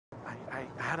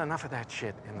I had enough of that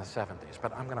shit in the 70s,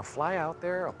 but I'm gonna fly out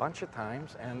there a bunch of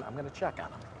times and I'm gonna check on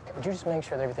them. Would you just make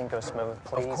sure that everything goes smooth,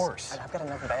 please? Of course. I've got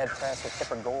enough bad press with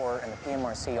Tipper Gore and the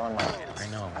PMRC on my hands. I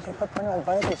know. I can put printed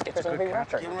bungee stickers on every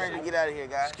record. Getting ready to get out of here,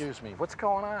 guys. Excuse me, what's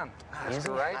going on? Easy.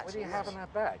 Right? What do you have in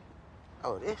that bag?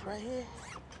 Oh, this right here?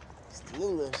 It's the new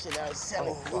little shit I was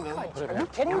selling. Put it Are in. you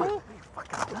kidding me? Are you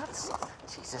fucking nuts?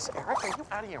 Jesus, Eric, are you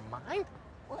out of your mind?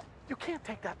 What? You can't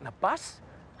take that in a bus.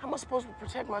 How am I supposed to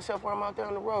protect myself when I'm out there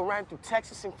on the road, riding through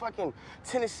Texas and fucking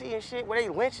Tennessee and shit, where they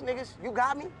lynch niggas? You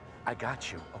got me? I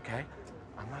got you, okay?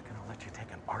 I'm not gonna let you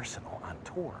take an arsenal on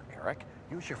tour, Eric.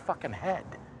 Use your fucking head.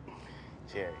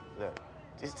 Jerry, look,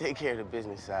 just take care of the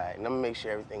business side, and I'm gonna make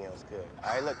sure everything else good.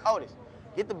 All right, look, Otis,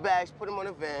 get the bags, put them on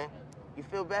the van. You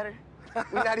feel better?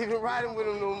 We're not even riding with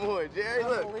them no more, Jerry.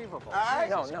 Look. Unbelievable. All right?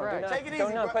 No, do not, Take it easy,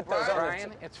 do not put those on.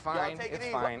 Brian, it's fine. Y'all take it It's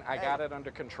easy. fine. I Hey. got it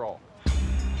under control.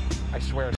 I swear.